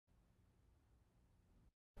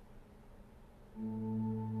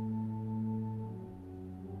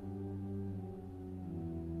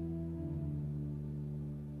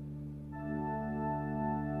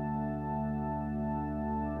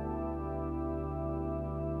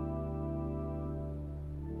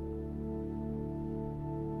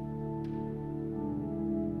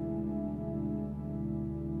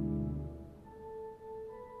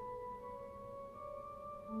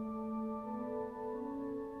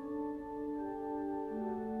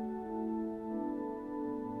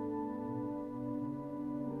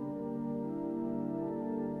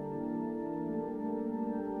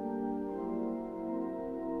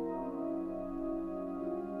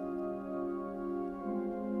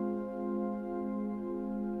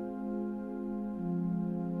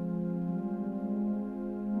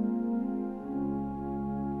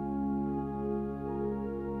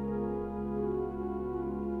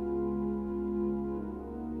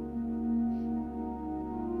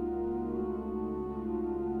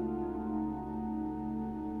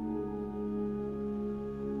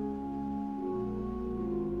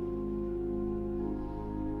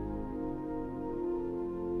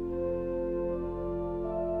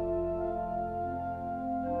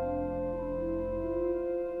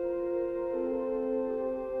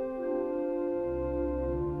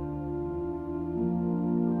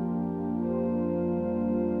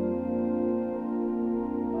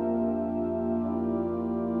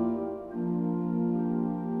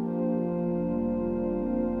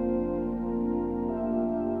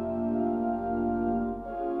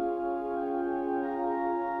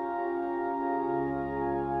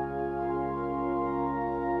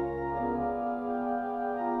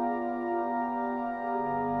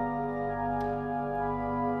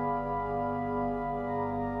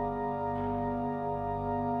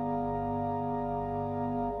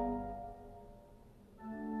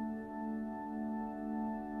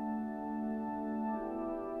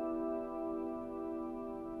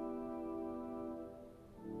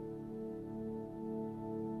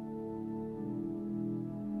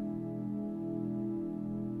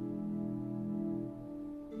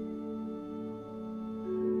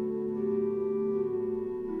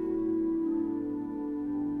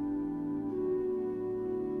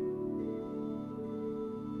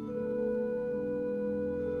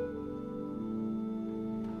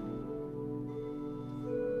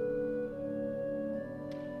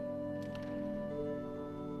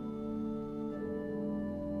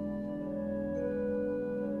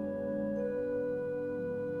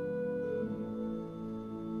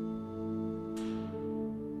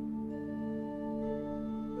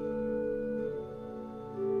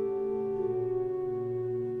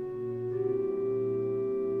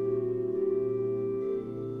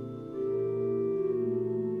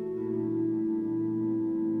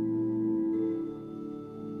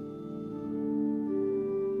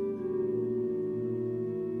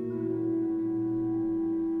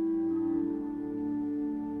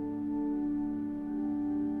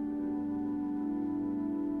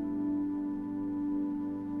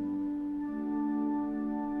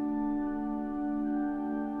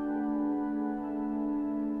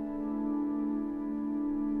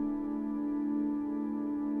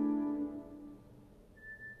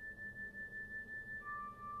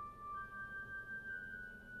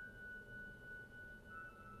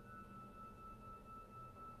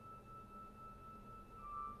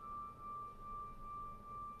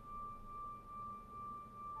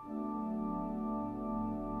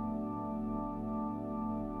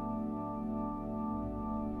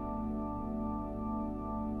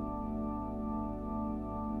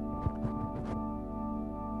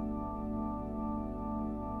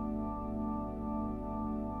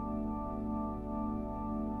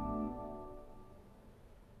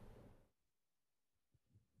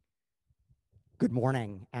Good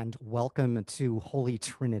morning and welcome to Holy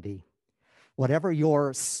Trinity. Whatever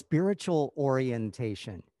your spiritual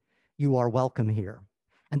orientation, you are welcome here.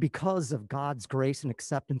 And because of God's grace and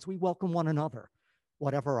acceptance, we welcome one another.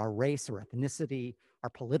 Whatever our race or ethnicity, our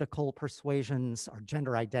political persuasions, our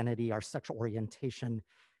gender identity, our sexual orientation,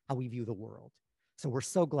 how we view the world. So we're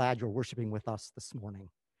so glad you're worshiping with us this morning.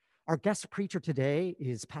 Our guest preacher today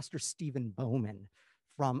is Pastor Stephen Bowman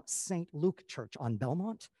from St. Luke Church on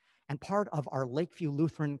Belmont, and part of our Lakeview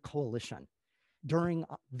Lutheran Coalition. During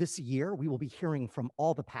this year, we will be hearing from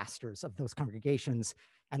all the pastors of those congregations,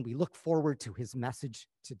 and we look forward to his message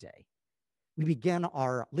today. We begin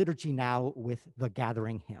our liturgy now with the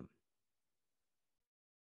gathering hymn.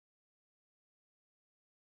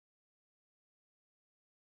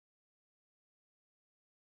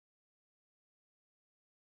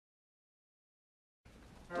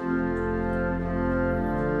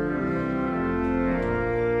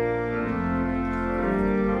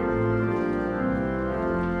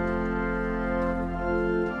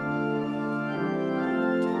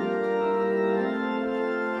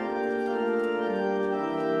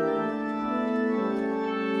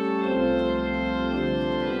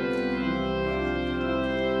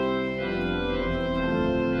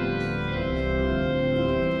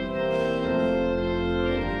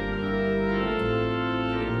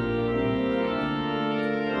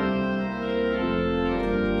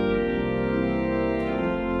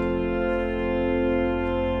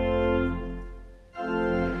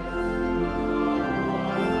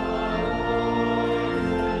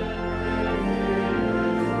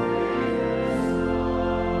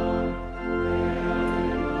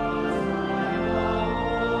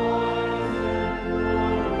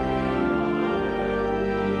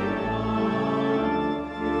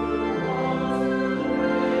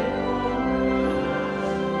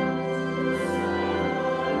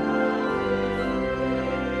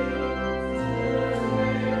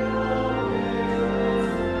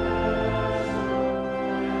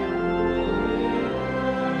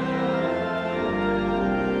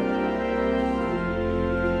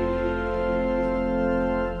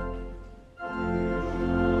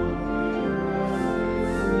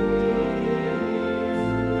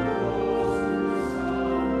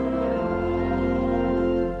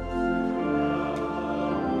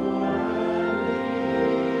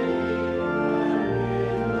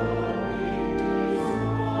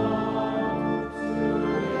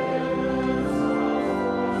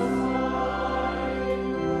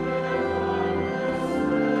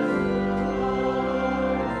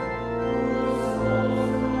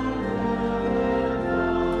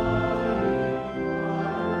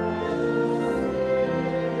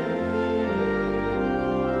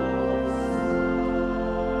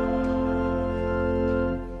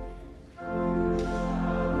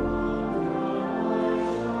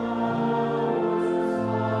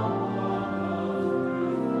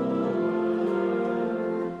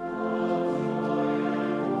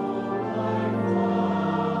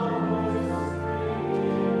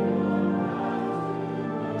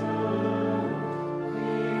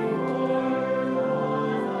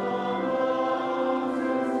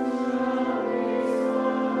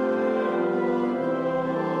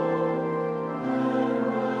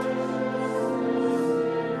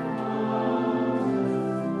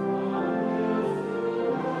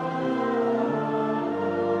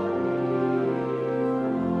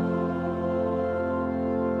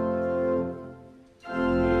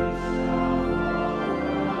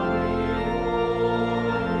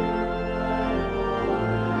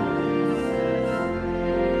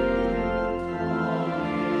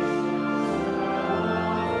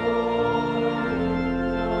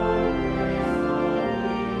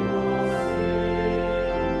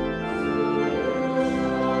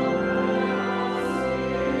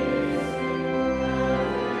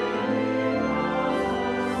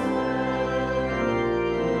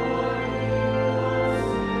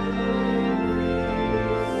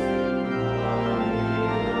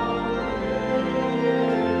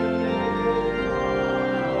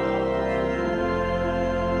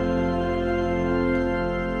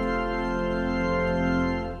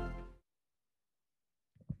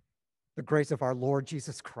 The grace of our Lord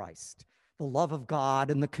Jesus Christ, the love of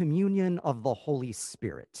God, and the communion of the Holy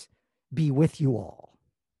Spirit be with you all.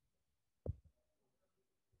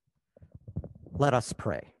 Let us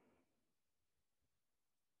pray.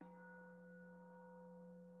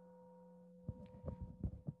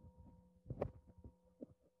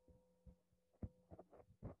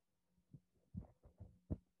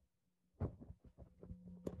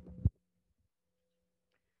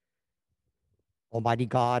 Almighty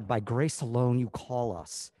God, by grace alone you call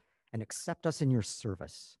us, and accept us in your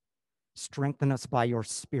service. Strengthen us by your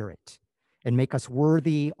Spirit and make us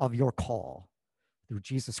worthy of your call. Through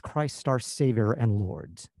Jesus Christ, our Savior and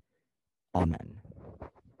Lord. Amen.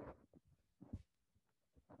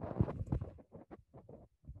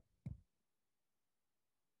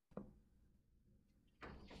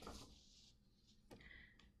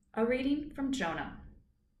 A reading from Jonah.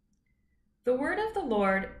 The word of the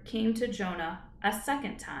Lord came to Jonah a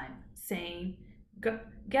second time, saying,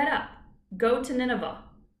 Get up, go to Nineveh,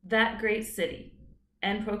 that great city,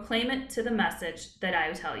 and proclaim it to the message that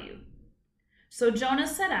I tell you. So Jonah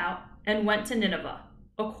set out and went to Nineveh,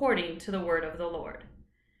 according to the word of the Lord.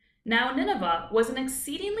 Now Nineveh was an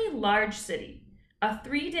exceedingly large city, a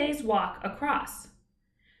 3 days' walk across.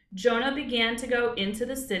 Jonah began to go into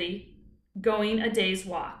the city, going a day's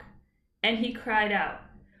walk, and he cried out,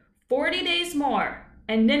 40 days more,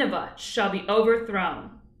 and Nineveh shall be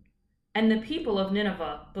overthrown. And the people of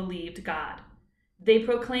Nineveh believed God. They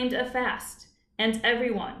proclaimed a fast, and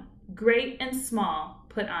everyone, great and small,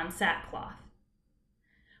 put on sackcloth.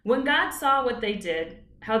 When God saw what they did,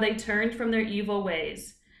 how they turned from their evil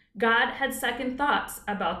ways, God had second thoughts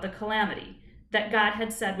about the calamity that God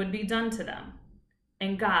had said would be done to them,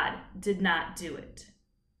 and God did not do it.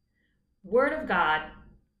 Word of God,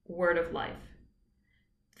 word of life.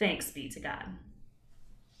 Thanks be to God.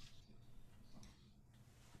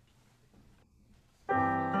 God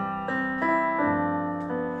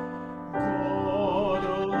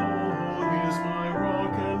alone is my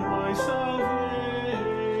rock and my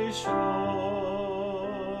salvation.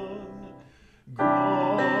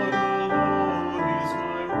 God alone is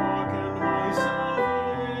my rock and my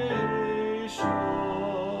salvation.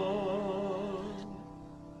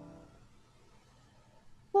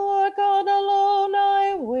 For God alone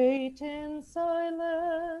I wait in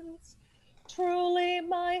silence. Truly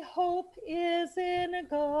my hope is in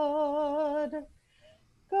God.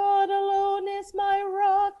 God alone is my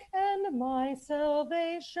rock and my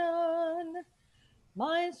salvation,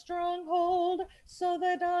 my stronghold, so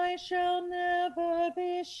that I shall never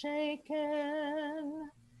be shaken.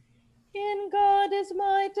 In God is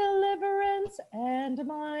my deliverance and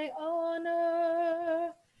my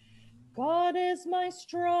honor. God is my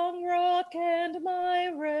strong rock and my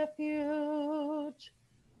refuge.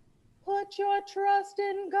 Put your trust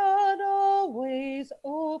in God always,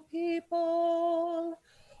 O people.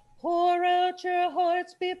 Pour out your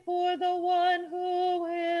hearts before the one who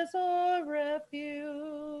is our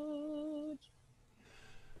refuge.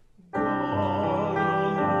 God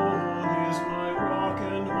alone is my rock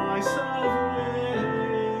and my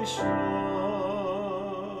salvation.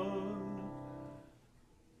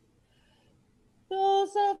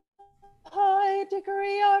 Those of high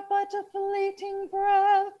degree are but a fleeting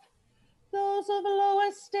breath. Those of low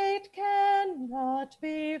estate cannot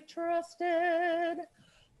be trusted.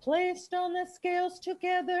 Placed on the scales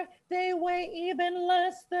together, they weigh even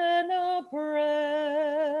less than a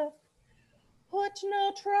breath. Put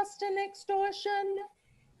no trust in extortion.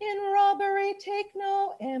 In robbery, take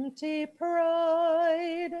no empty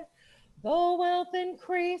pride. Though wealth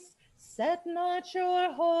increase, set not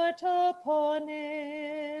your heart upon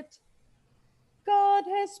it. God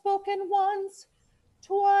has spoken once,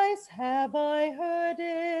 twice have I heard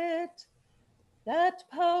it. That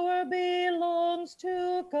power belongs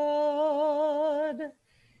to God.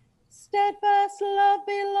 Steadfast love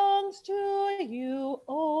belongs to you,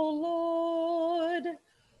 O Lord,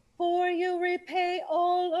 for you repay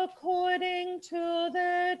all according to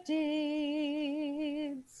their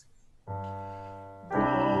deeds.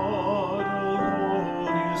 God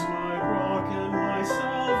alone is my rock and my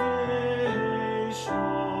salvation.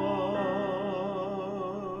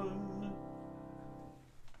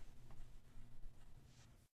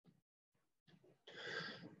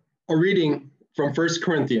 A reading from 1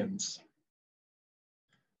 Corinthians.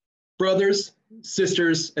 Brothers,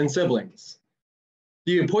 sisters, and siblings,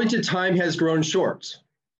 the appointed time has grown short.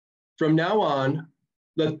 From now on,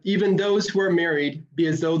 let even those who are married be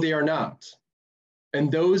as though they are not, and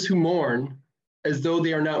those who mourn as though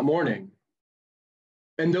they are not mourning,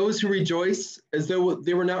 and those who rejoice as though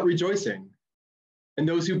they were not rejoicing, and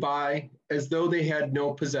those who buy as though they had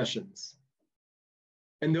no possessions,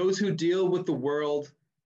 and those who deal with the world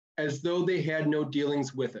as though they had no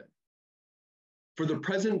dealings with it. For the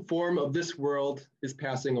present form of this world is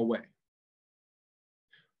passing away.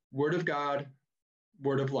 Word of God,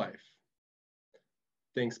 word of life.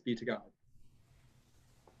 Thanks be to God.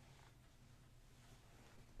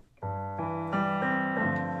 The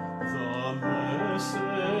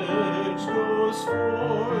message goes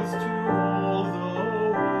forth to all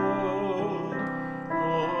the world,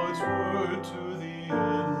 God's word to the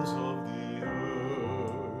ends of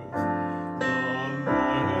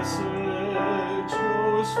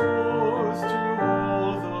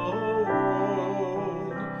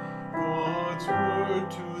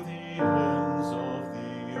Lord, to the ends of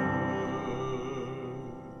the earth.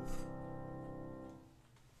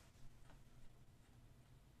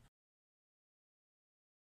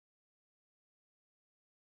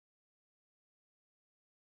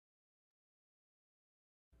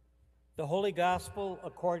 The Holy Gospel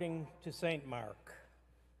according to St. Mark.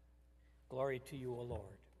 Glory to you, O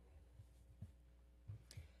Lord.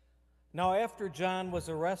 Now, after John was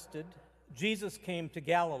arrested, Jesus came to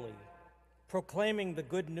Galilee, proclaiming the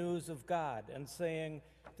good news of God and saying,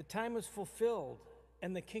 "The time is fulfilled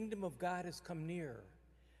and the kingdom of God has come near.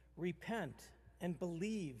 Repent and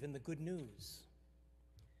believe in the good news."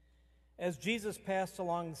 As Jesus passed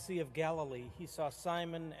along the Sea of Galilee, he saw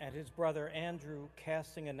Simon and his brother Andrew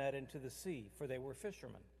casting a net into the sea, for they were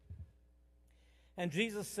fishermen. And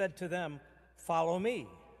Jesus said to them, "Follow me,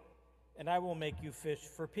 and I will make you fish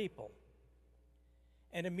for people."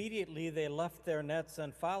 And immediately they left their nets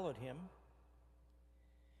and followed him.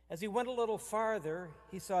 As he went a little farther,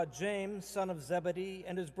 he saw James, son of Zebedee,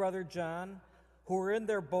 and his brother John, who were in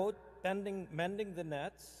their boat mending the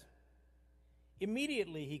nets.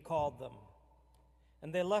 Immediately he called them,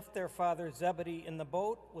 and they left their father Zebedee in the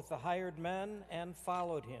boat with the hired men and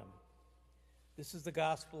followed him. This is the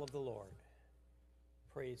gospel of the Lord.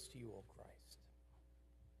 Praise to you, O Christ.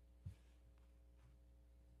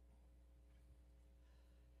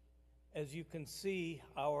 As you can see,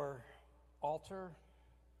 our altar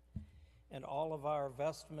and all of our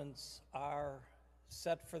vestments are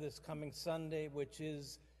set for this coming Sunday, which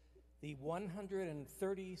is the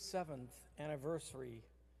 137th anniversary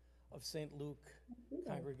of St. Luke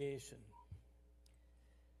congregation.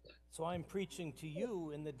 So I'm preaching to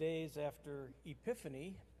you in the days after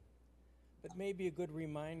Epiphany, but maybe a good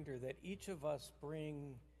reminder that each of us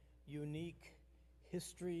bring unique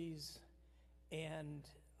histories and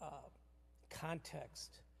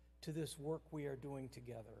context to this work we are doing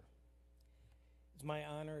together. It's my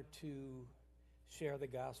honor to share the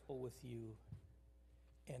gospel with you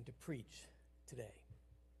and to preach today.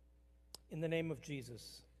 In the name of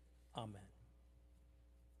Jesus, amen.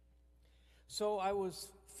 So I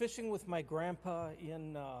was fishing with my grandpa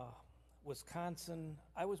in Wisconsin.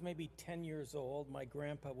 I was maybe 10 years old. My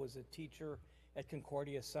grandpa was a teacher at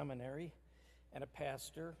Concordia Seminary and a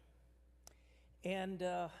pastor. And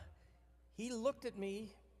he looked at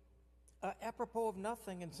me apropos of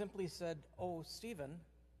nothing and simply said, "Oh, Stephen,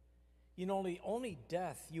 you know, the only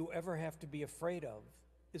death you ever have to be afraid of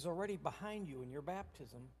is already behind you in your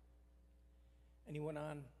baptism." And he went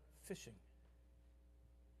on fishing.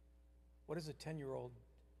 What does a 10-year-old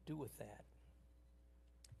do with that?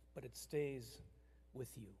 But it stays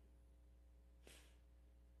with you.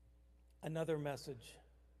 Another message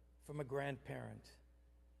from a grandparent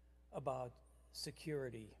about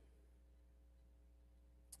security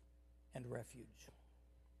and refuge.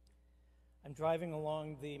 I'm driving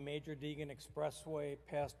along the Major Deegan Expressway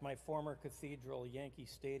past my former cathedral, Yankee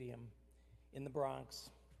Stadium, in the Bronx.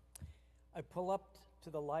 I pull up to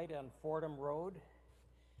the light on Fordham Road,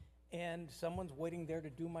 and someone's waiting there to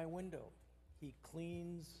do my window. He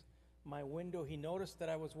cleans my window. He noticed that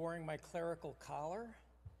I was wearing my clerical collar,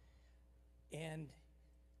 and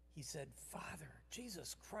he said, "Father,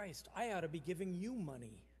 Jesus Christ, I ought to be giving you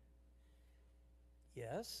money."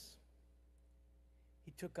 Yes.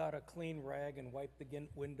 He took out a clean rag and wiped the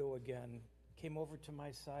window again, came over to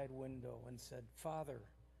my side window and said, "Father,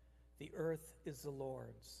 the earth is the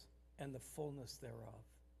Lord's and the fullness thereof.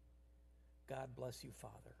 God bless you,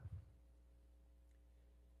 Father."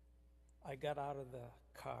 I got out of the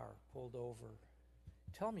car, pulled over.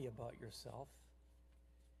 "Tell me about yourself."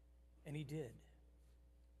 And he did.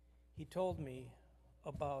 He told me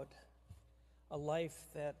about a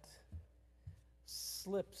life that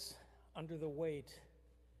slips under the weight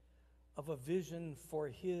of a vision for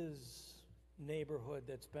his neighborhood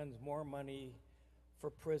that spends more money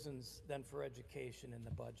for prisons than for education in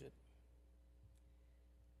the budget.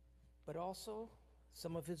 But also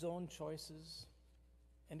some of his own choices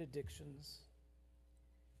and addictions.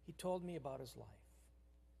 He told me about his life.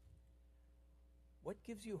 "What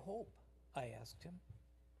gives you hope?" I asked him.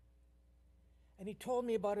 And he told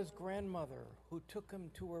me about his grandmother who took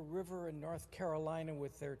him to a river in North Carolina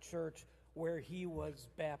with their church where he was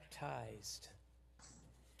baptized.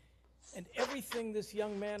 And everything this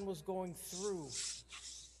young man was going through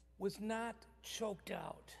was not choked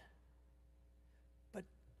out, but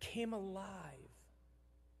came alive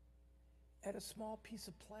at a small piece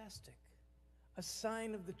of plastic, a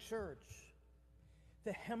sign of the church,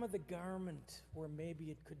 the hem of the garment where maybe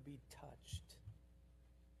it could be touched.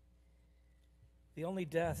 The only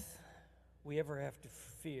death we ever have to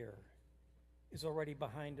fear is already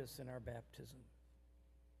behind us in our baptism.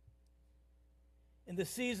 In the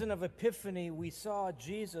season of Epiphany, we saw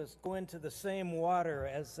Jesus go into the same water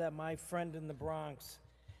as my friend in the Bronx,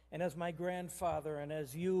 and as my grandfather, and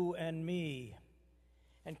as you and me,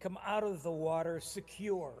 and come out of the water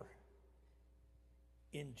secure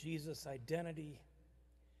in Jesus' identity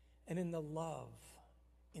and in the love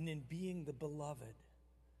and in being the beloved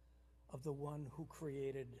of the one who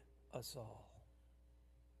created us all.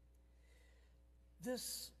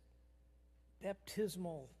 This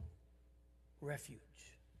baptismal refuge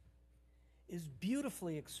is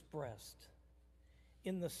beautifully expressed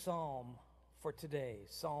in the psalm for today,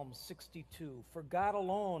 Psalm 62. For God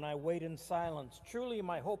alone I wait in silence. Truly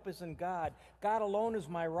my hope is in God. God alone is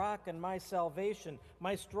my rock and my salvation,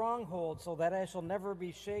 my stronghold, so that I shall never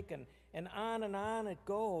be shaken. And on it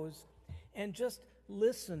goes. And just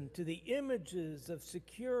listen to the images of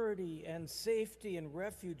security and safety and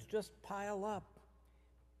refuge just pile up.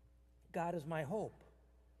 God is my hope,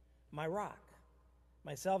 my rock,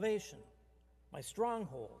 my salvation, my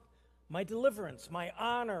stronghold, my deliverance, my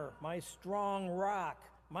honor, my strong rock,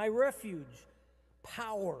 my refuge,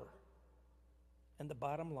 power. And the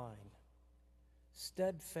bottom line,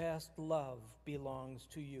 steadfast love belongs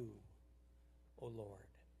to you, O Lord.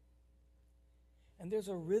 And there's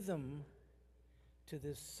a rhythm to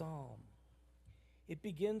this psalm. It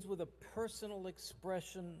begins with a personal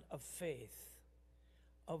expression of faith,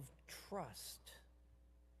 of trust,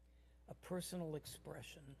 a personal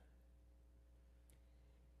expression.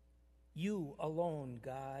 You alone,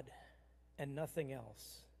 God, and nothing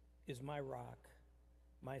else is my rock,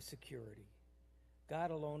 my security.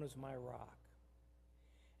 God alone is my rock.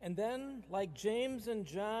 And then, like James and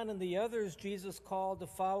John and the others Jesus called to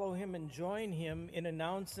follow him and join him in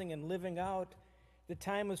announcing and living out, the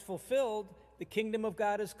time is fulfilled, the kingdom of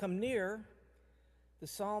God has come near, the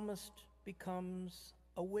psalmist becomes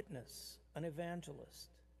a witness, an evangelist,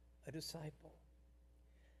 a disciple.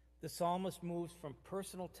 The psalmist moves from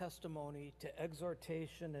personal testimony to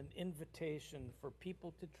exhortation and invitation for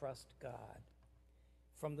people to trust God.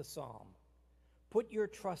 From the psalm, put your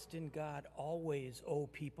trust in God always, O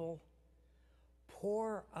people.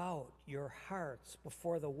 Pour out your hearts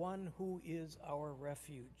before the one who is our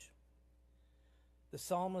refuge. The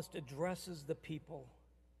psalmist addresses the people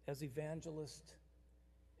as evangelist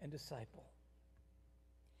and disciple.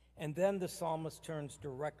 And then the psalmist turns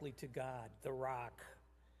directly to God, the rock,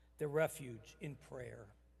 the refuge, in prayer.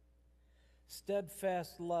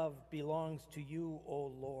 Steadfast love belongs to you, O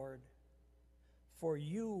Lord, for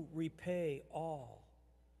you repay all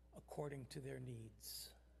according to their needs.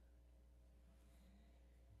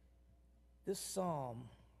 This psalm,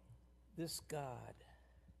 this God,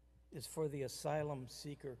 is for the asylum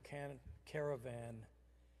seeker caravan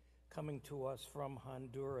coming to us from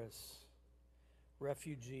Honduras,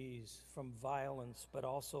 refugees from violence, but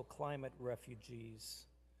also climate refugees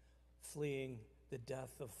fleeing the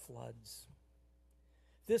death of floods.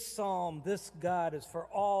 This psalm, this God, is for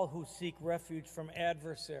all who seek refuge from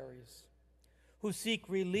adversaries, who seek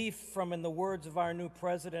relief from, in the words of our new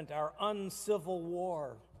president, our uncivil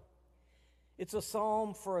war. It's a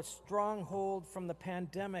psalm for a stronghold from the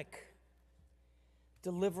pandemic,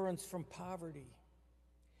 deliverance from poverty,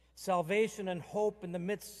 salvation and hope in the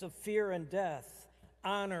midst of fear and death,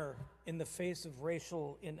 honor in the face of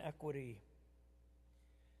racial inequity.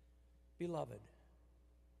 Beloved,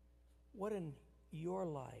 what in your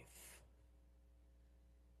life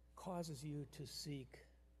causes you to seek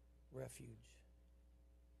refuge,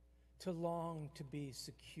 to long to be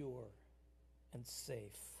secure and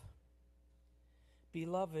safe?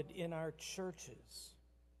 Beloved, in our churches,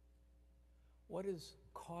 what is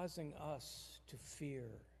causing us to fear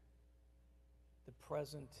the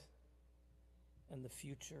present and the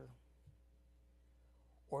future,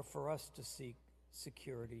 or for us to seek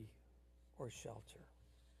security or shelter?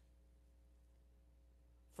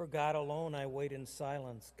 For God alone I wait in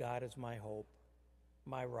silence. God is my hope,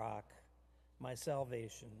 my rock, my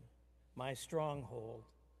salvation, my stronghold,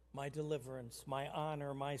 my deliverance, my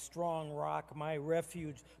honor, my strong rock, my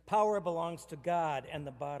refuge. Power belongs to God, and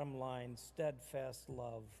the bottom line, steadfast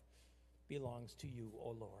love belongs to you,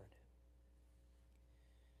 O Lord.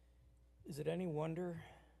 Is it any wonder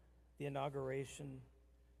the inauguration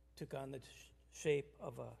took on the shape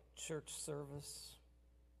of a church service,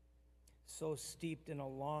 so steeped in a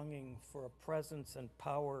longing for a presence and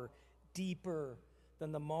power deeper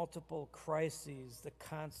than the multiple crises, the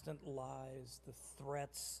constant lies, the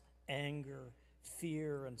threats, anger,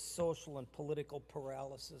 fear, and social and political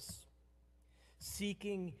paralysis,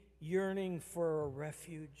 seeking, yearning for a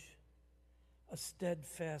refuge, a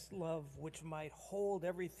steadfast love which might hold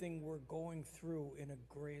everything we're going through in a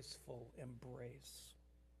graceful embrace.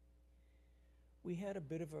 we had a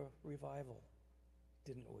bit of a revival,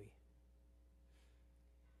 didn't we?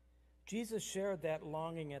 Jesus shared that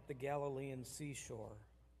longing at the Galilean seashore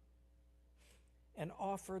and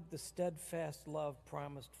offered the steadfast love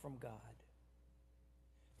promised from God.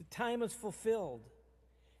 The time is fulfilled,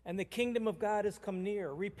 and the kingdom of God has come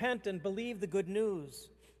near. Repent and believe the good news.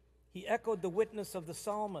 He echoed the witness of the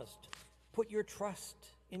psalmist. Put your trust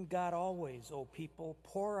in God always, O people.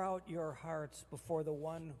 Pour out your hearts before the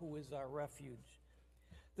one who is our refuge.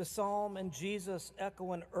 The psalm and Jesus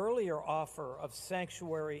echo an earlier offer of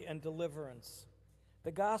sanctuary and deliverance.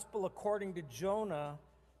 The gospel according to Jonah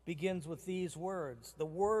begins with these words. The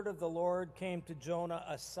word of the Lord came to Jonah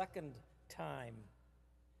a second time.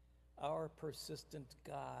 Our persistent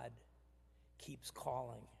God keeps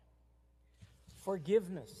calling.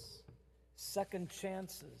 Forgiveness, second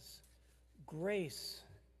chances, grace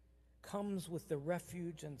comes with the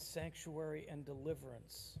refuge and sanctuary and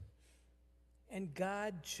deliverance. And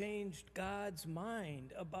God changed God's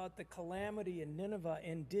mind about the calamity in Nineveh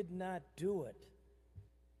and did not do it.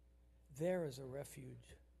 There is a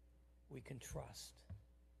refuge we can trust.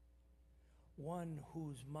 One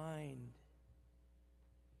whose mind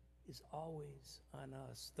is always on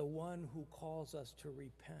us, the one who calls us to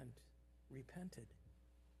repent, repented.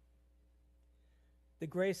 The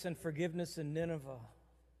grace and forgiveness in Nineveh,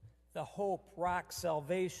 the hope, rock,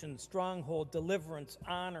 salvation, stronghold, deliverance,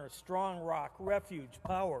 honor, strong rock, refuge,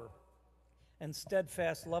 power, and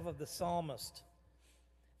steadfast love of the psalmist.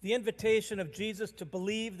 The invitation of Jesus to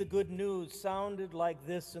believe the good news sounded like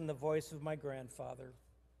this in the voice of my grandfather.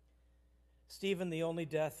 Stephen, the only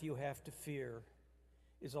death you have to fear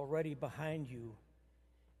is already behind you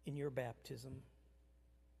in your baptism.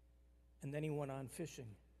 And then he went on fishing.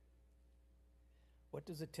 What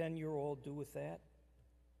does a 10-year-old do with that?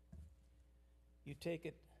 You take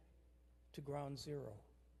it to ground zero.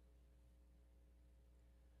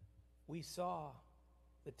 We saw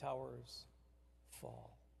the towers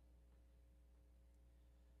fall.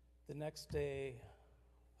 The next day,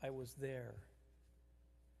 I was there,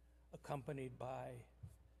 accompanied by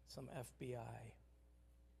some FBI.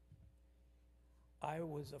 I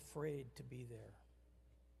was afraid to be there.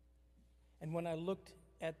 And when I looked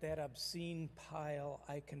at that obscene pile,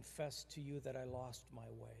 I confess to you that I lost my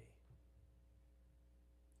way.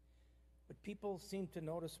 But people seemed to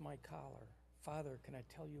notice my collar. Father, can I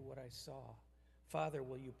tell you what I saw? Father,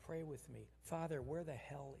 will you pray with me? Father, where the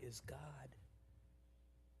hell is God?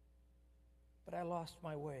 But I lost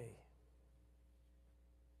my way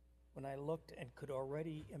when I looked and could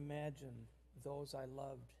already imagine those I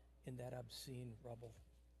loved in that obscene rubble,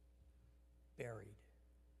 buried.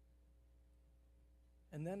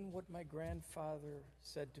 And then what my grandfather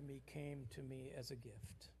said to me came to me as a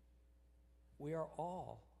gift. We are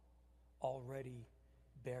all already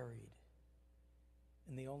buried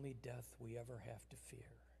in the only death we ever have to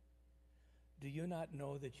fear. Do you not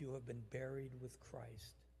know that you have been buried with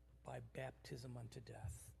Christ by baptism unto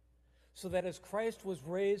death? So that as Christ was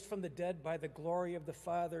raised from the dead by the glory of the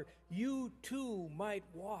Father, you too might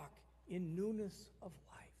walk in newness of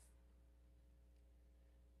life.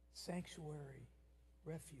 Sanctuary,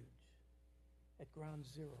 refuge at ground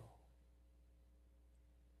zero.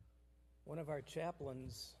 One of our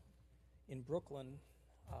chaplains in Brooklyn,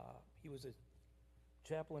 he was a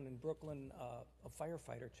chaplain in Brooklyn, a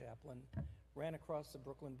firefighter chaplain, ran across the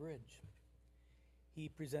Brooklyn Bridge. He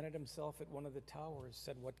presented himself at one of the towers,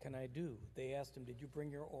 said, "What can I do?" They asked him, "Did you bring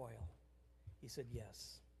your oil?" He said,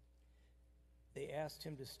 "Yes." They asked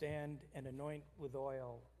him to stand and anoint with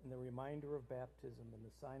oil in the reminder of baptism and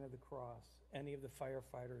the sign of the cross any of the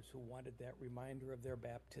firefighters who wanted that reminder of their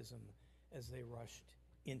baptism as they rushed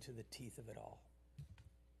into the teeth of it all.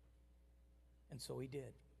 And so he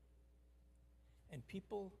did. And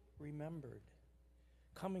people remembered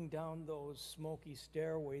coming down those smoky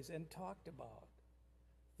stairways and talked about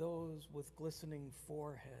those with glistening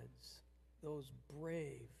foreheads, those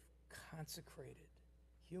brave, consecrated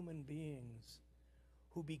human beings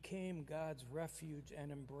who became God's refuge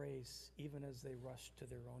and embrace even as they rushed to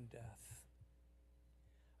their own death.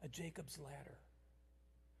 A Jacob's ladder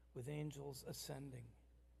with angels ascending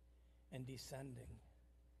and descending,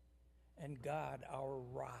 and God, our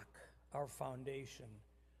rock, our foundation,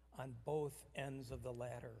 on both ends of the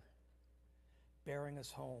ladder, bearing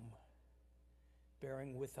us home,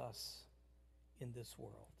 bearing with us in this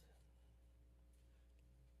world.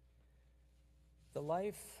 The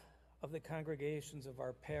life of the congregations of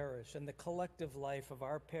our parish and the collective life of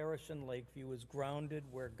our parish in Lakeview is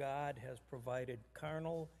grounded where God has provided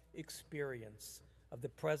carnal experience of the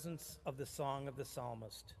presence of the song of the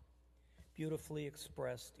psalmist, beautifully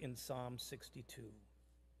expressed in Psalm 62.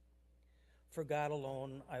 For God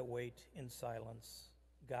alone I wait in silence.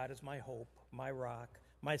 God is my hope, my rock,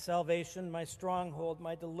 my salvation, my stronghold,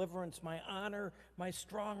 my deliverance, my honor, my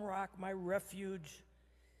strong rock, my refuge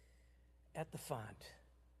at the font.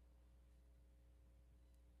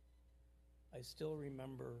 I still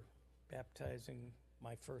remember baptizing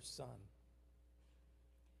my first son,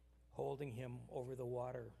 holding him over the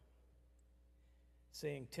water,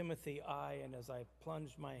 saying, Timothy, and as I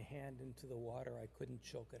plunged my hand into the water, I couldn't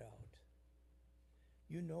choke it out.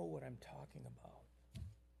 You know what I'm talking about.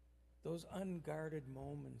 Those unguarded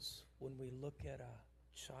moments when we look at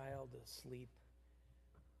a child asleep,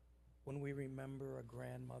 when we remember a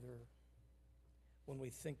grandmother, when we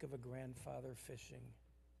think of a grandfather fishing,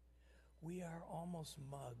 we are almost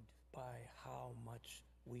mugged by how much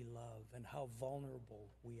we love and how vulnerable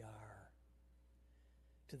we are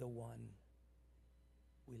to the one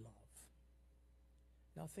we love.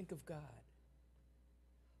 Now think of God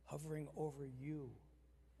hovering over you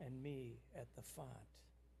and me at the font.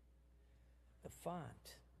 The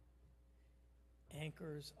font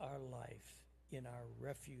anchors our life in our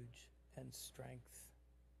refuge and strength.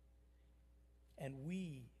 And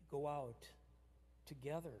we go out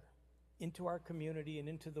together into our community and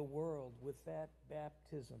into the world with that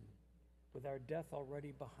baptism, with our death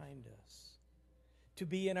already behind us, to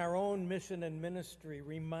be in our own mission and ministry,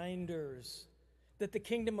 reminders that the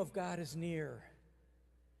kingdom of God is near,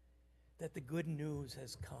 that the good news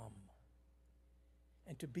has come,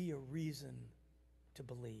 and to be a reason to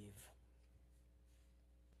believe.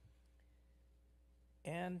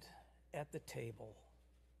 And at the table,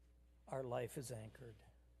 our life is anchored.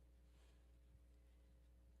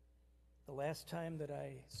 The last time that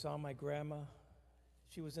I saw my grandma,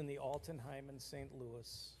 she was in the Altenheim in St.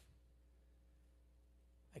 Louis.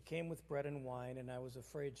 I came with bread and wine, and I was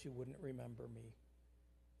afraid she wouldn't remember me.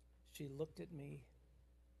 She looked at me.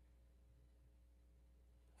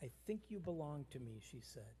 I think you belong to me, she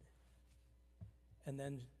said. And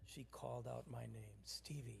then she called out my name,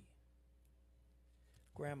 Stevie.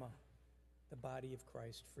 Grandma, the body of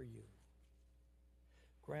Christ for you.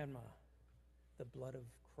 Grandma, the blood of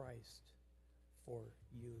Christ for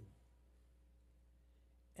you.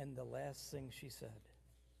 And the last thing she said,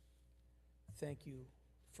 thank you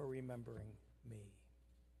for remembering me.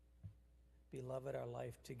 Beloved, our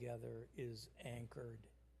life together is anchored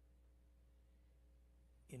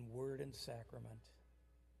in word and sacrament.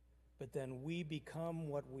 But then we become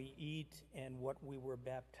what we eat and what we were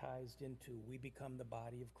baptized into. We become the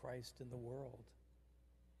body of Christ in the world.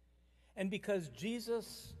 And because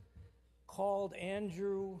Jesus called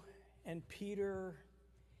Andrew and Peter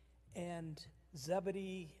and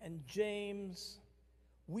Zebedee and James,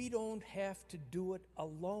 we don't have to do it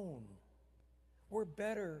alone. We're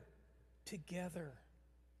better together.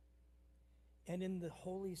 And in the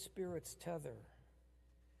Holy Spirit's tether,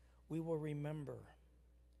 we will remember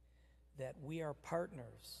that we are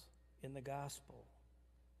partners in the gospel.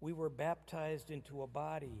 We were baptized into a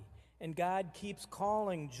body, and God keeps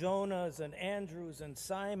calling Jonahs and Andrews and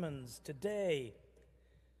Simons today,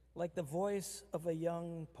 like the voice of a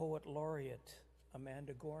young poet laureate,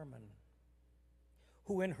 Amanda Gorman,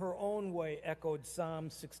 who in her own way echoed Psalm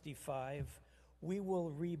 65, we will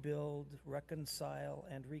rebuild, reconcile,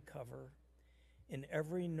 and recover in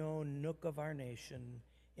every known nook of our nation,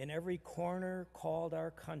 in every corner called our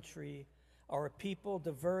country. Our people,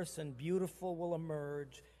 diverse and beautiful, will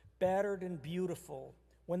emerge, battered and beautiful.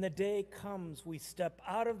 When the day comes, we step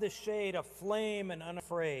out of the shade, aflame and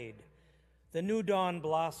unafraid. The new dawn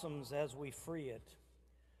blossoms as we free it.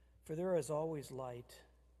 For there is always light,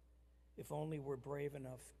 if only we're brave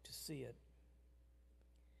enough to see it.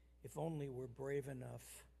 If only we're brave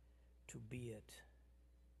enough to be it.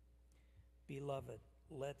 Beloved,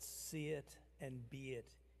 let's see it and be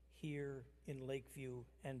it here in Lakeview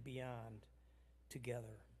and beyond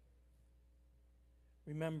together.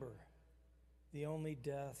 Remember, the only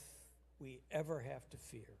death we ever have to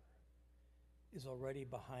fear is already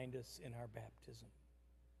behind us in our baptism.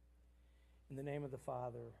 In the name of the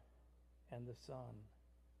Father, and the Son,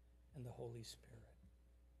 and the Holy Spirit.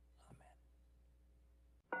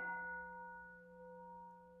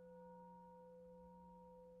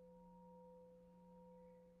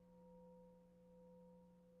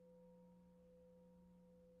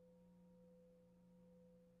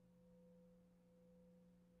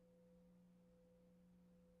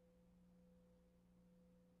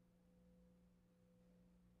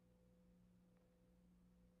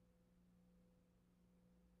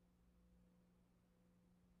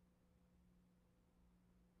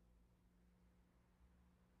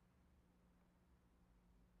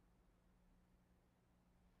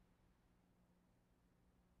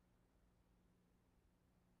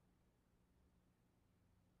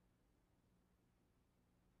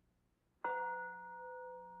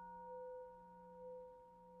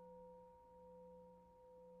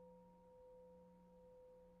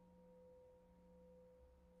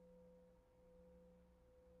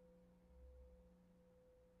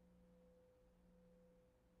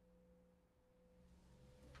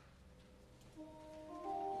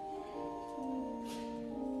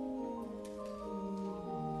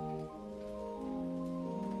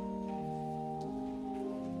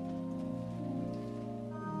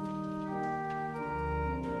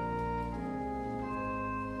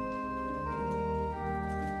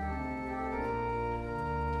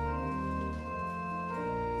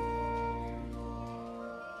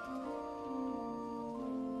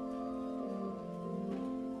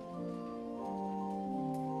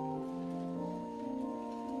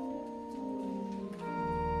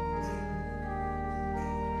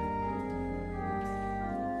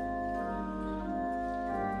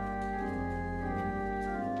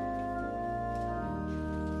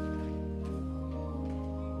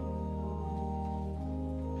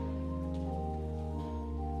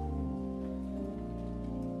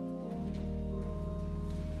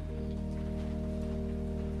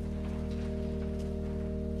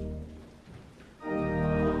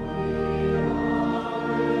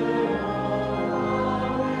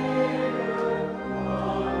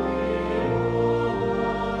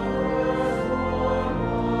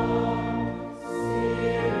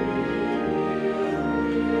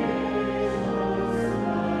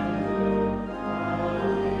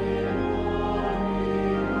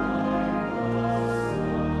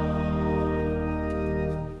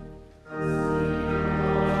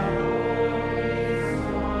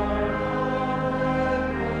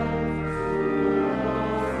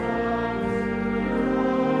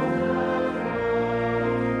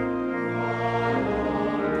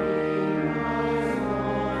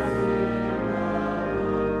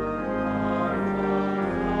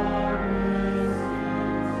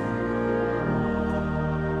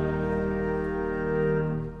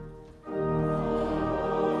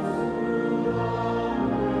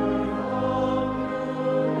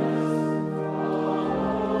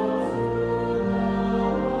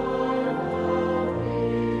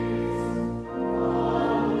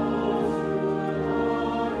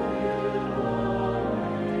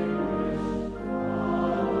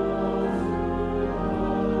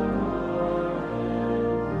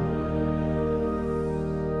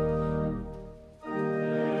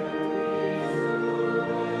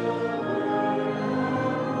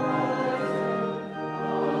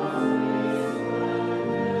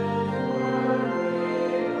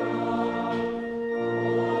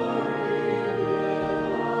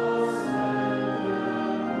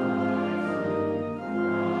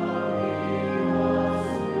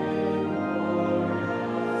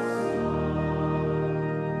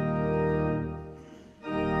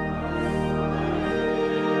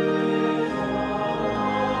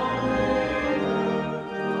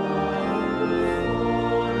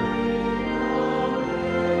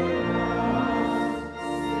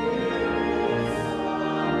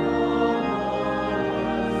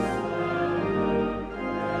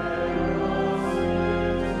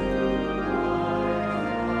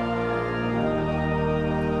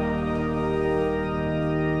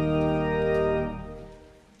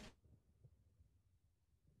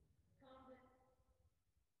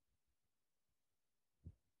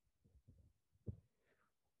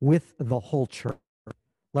 With the whole church,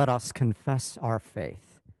 let us confess our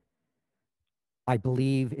faith. I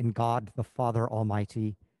believe in God, the Father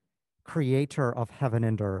Almighty, creator of heaven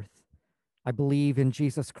and earth. I believe in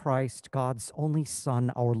Jesus Christ, God's only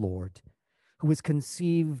Son, our Lord, who was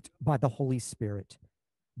conceived by the Holy Spirit,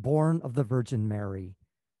 born of the Virgin Mary,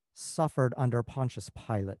 suffered under Pontius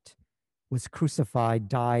Pilate, was crucified,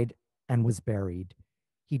 died, and was buried.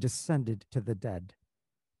 He descended to the dead.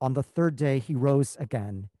 On the third day, he rose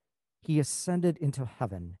again. He ascended into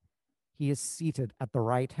heaven. He is seated at the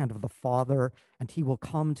right hand of the Father, and he will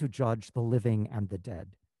come to judge the living and the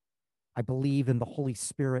dead. I believe in the Holy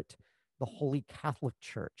Spirit, the Holy Catholic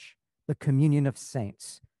Church, the communion of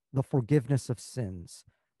saints, the forgiveness of sins,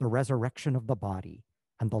 the resurrection of the body,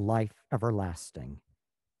 and the life everlasting.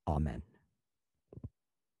 Amen.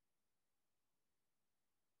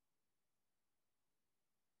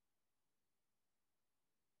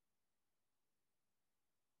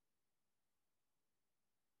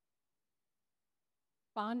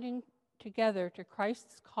 Bonding together to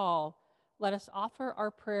Christ's call, let us offer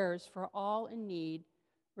our prayers for all in need,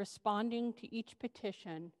 responding to each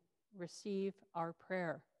petition, receive our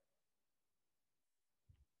prayer.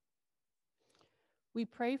 We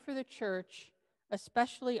pray for the church,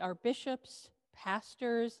 especially our bishops,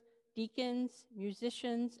 pastors, deacons,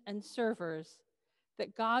 musicians, and servers,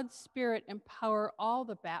 that God's Spirit empower all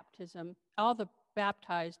the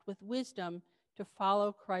baptized with wisdom to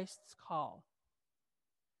follow Christ's call.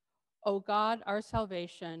 O God, our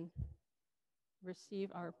salvation, receive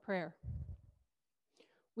our prayer.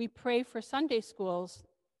 We pray for Sunday schools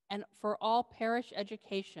and for all parish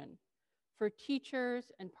education, for teachers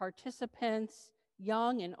and participants,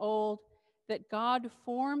 young and old, that God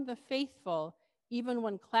form the faithful even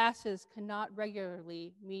when classes cannot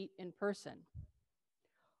regularly meet in person.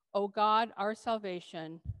 O God, our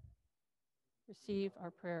salvation, receive our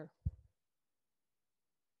prayer.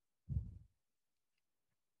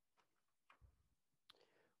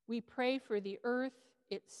 We pray for the earth,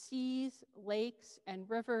 its seas, lakes, and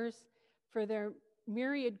rivers, for their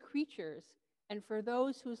myriad creatures, and for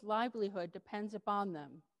those whose livelihood depends upon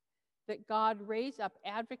them, that God raise up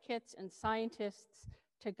advocates and scientists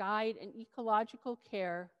to guide an ecological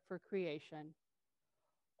care for creation.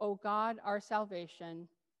 O God, our salvation,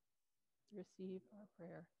 receive our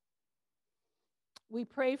prayer. We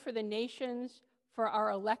pray for the nations, for our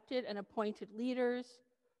elected and appointed leaders,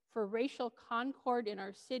 for racial concord in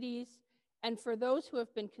our cities, and for those who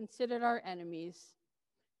have been considered our enemies,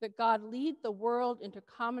 that God lead the world into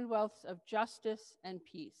commonwealths of justice and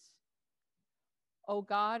peace. O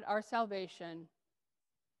God, our salvation,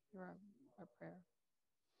 hear our prayer.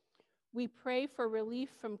 We pray for relief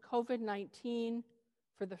from COVID-19,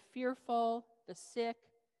 for the fearful, the sick,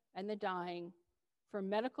 and the dying, for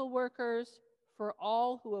medical workers, for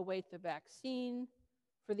all who await the vaccine,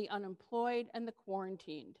 for the unemployed and the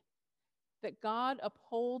quarantined, that God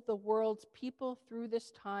uphold the world's people through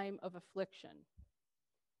this time of affliction.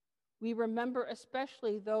 We remember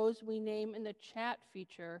especially those we name in the chat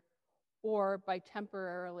feature or by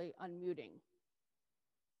temporarily unmuting.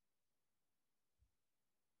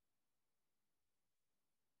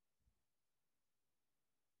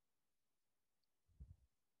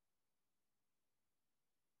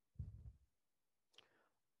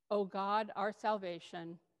 O God, our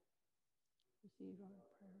salvation, receive our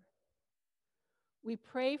prayer. We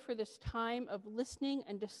pray for this time of listening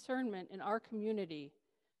and discernment in our community,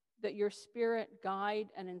 that your Spirit guide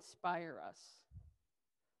and inspire us.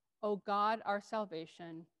 O God, our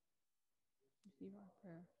salvation, receive our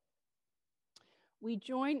prayer. We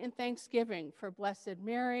join in thanksgiving for Blessed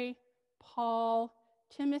Mary, Paul,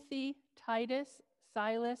 Timothy, Titus,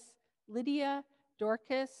 Silas, Lydia,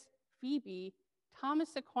 Dorcas, Phoebe,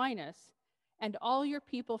 Thomas Aquinas, and all your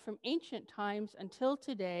people from ancient times until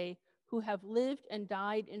today who have lived and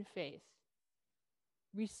died in faith.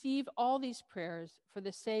 Receive all these prayers for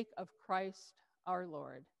the sake of Christ our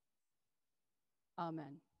Lord.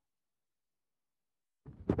 Amen.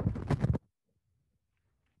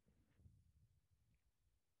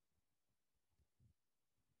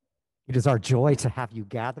 It is our joy to have you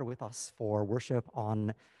gather with us for worship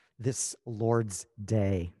on this Lord's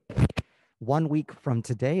Day. 1 week from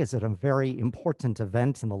today is a very important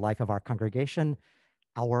event in the life of our congregation,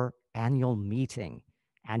 our annual meeting.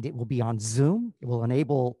 And it will be on Zoom. It will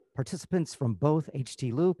enable participants from both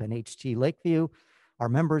HTLoop and HTLakeview, our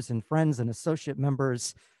members and friends and associate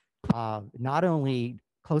members, not only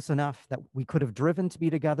close enough that we could have driven to be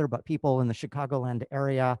together, but people in the Chicagoland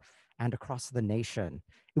area and across the nation.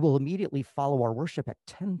 It will immediately follow our worship at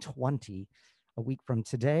 10:20 a week from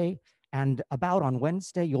today. And about on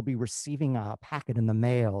Wednesday, you'll be receiving a packet in the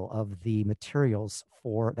mail of the materials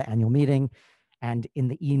for the annual meeting, and in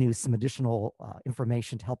the e-news, some additional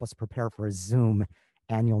information to help us prepare for a Zoom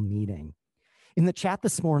annual meeting. In the chat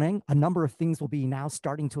this morning, a number of things will be now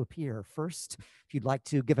starting to appear. First, if you'd like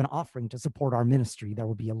to give an offering to support our ministry, there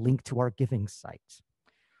will be a link to our giving site.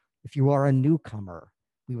 If you are a newcomer,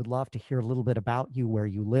 we would love to hear a little bit about you, where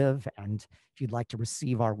you live, and if you'd like to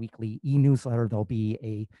receive our weekly e-newsletter, there'll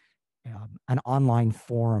be an online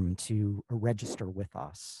form to register with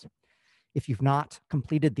us. If you've not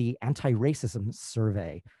completed the anti-racism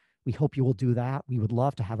survey, we hope you will do that. We would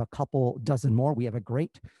love to have a couple dozen more. We have a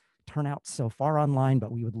great turnout so far online,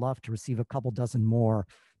 but we would love to receive a couple dozen more,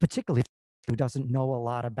 particularly who doesn't know a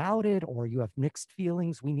lot about it or you have mixed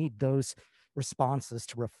feelings. We need those responses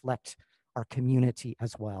to reflect our community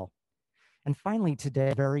as well. And finally,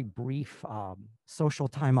 today, very brief social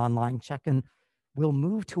time online check-in. We'll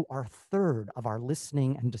move to our third of our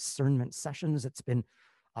listening and discernment sessions. It's been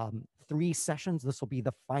 3 sessions. This will be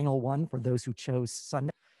the final one for those who chose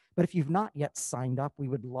Sunday. But if you've not yet signed up, we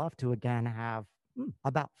would love to again have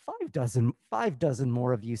about 5 dozen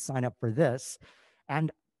more of you sign up for this.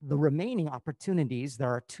 And the remaining opportunities, there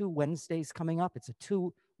are 2 Wednesdays coming up. It's a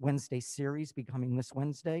 2 Wednesday series becoming this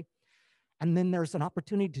Wednesday. And then there's an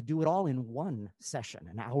opportunity to do it all in one session,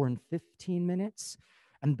 an hour and 15 minutes.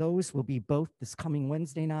 And those will be both this coming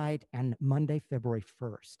Wednesday night and Monday, February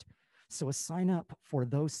 1st. So a sign up for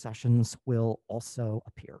those sessions will also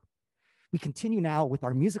appear. We continue now with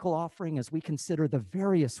our musical offering as we consider the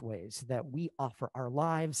various ways that we offer our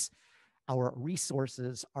lives, our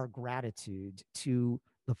resources, our gratitude to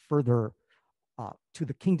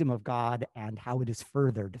the kingdom of God and how it is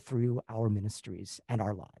furthered through our ministries and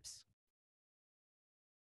our lives.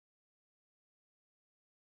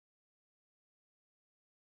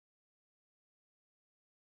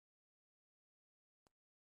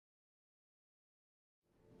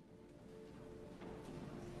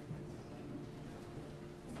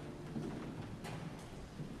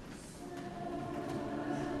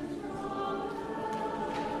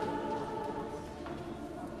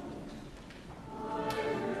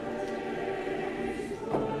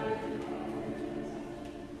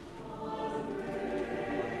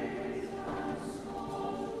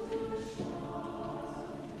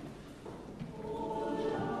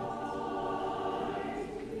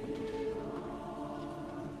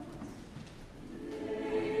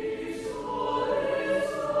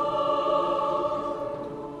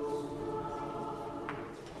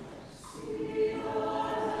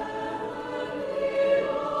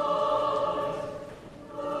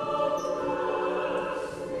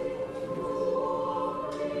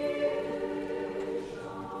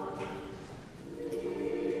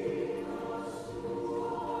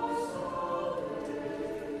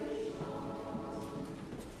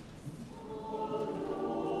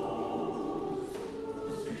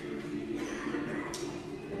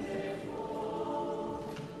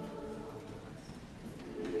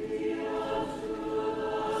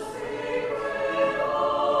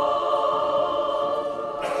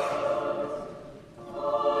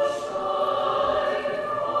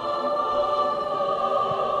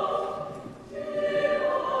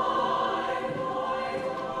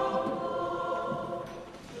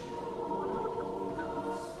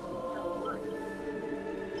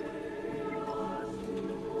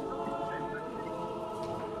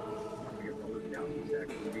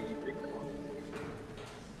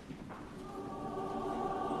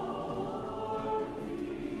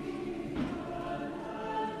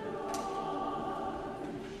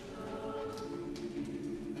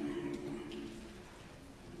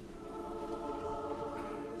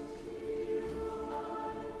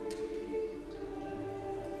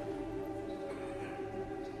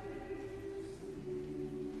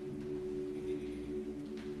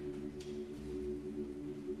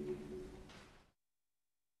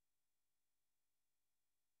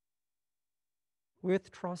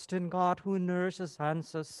 With trust in God who nourishes and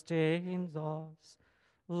sustains us,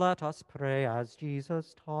 let us pray as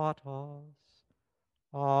Jesus taught us.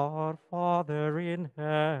 Our Father in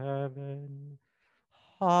heaven,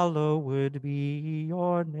 hallowed be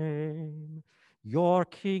your name. Your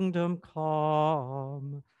kingdom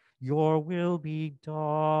come, your will be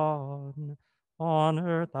done, on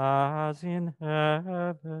earth as in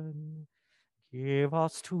heaven. Give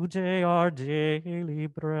us today our daily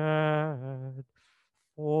bread.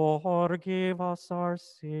 Forgive us our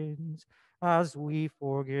sins, as we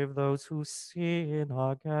forgive those who sin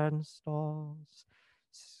against us.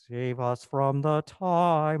 Save us from the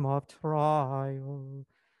time of trial,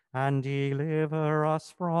 and deliver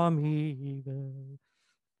us from evil.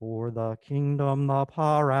 For the kingdom, the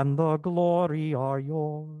power, and the glory are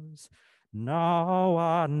yours, now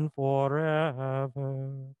and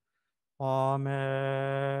forever. Amen.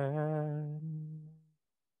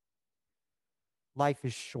 Life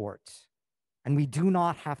is short, and we do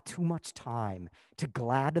not have too much time to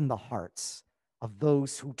gladden the hearts of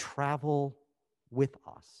those who travel with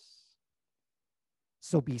us.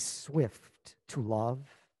 So be swift to love,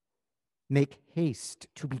 make haste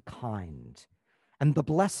to be kind, and the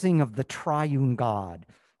blessing of the triune God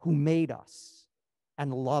who made us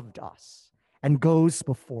and loved us and goes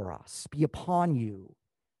before us be upon you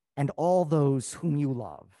and all those whom you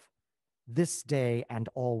love, this day and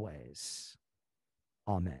always.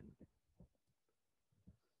 Amen.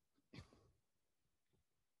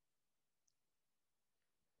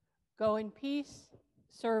 Go in peace,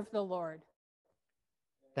 serve the Lord.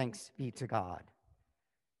 Thanks be to God.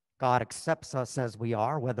 God accepts us as we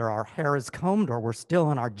are, whether our hair is combed or we're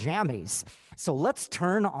still in our jammies. So let's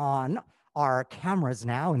turn on our cameras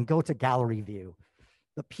now and go to gallery view.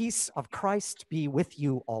 The peace of Christ be with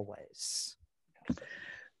you always.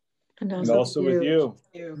 And And also with you.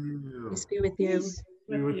 Peace be with you.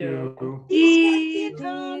 Be with you. Peace,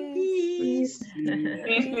 come, peace.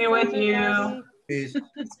 Peace be with you. Peace.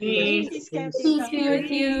 Peace, Peace be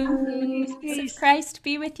with you. Christ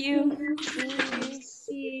be with you. peace.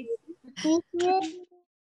 Peace.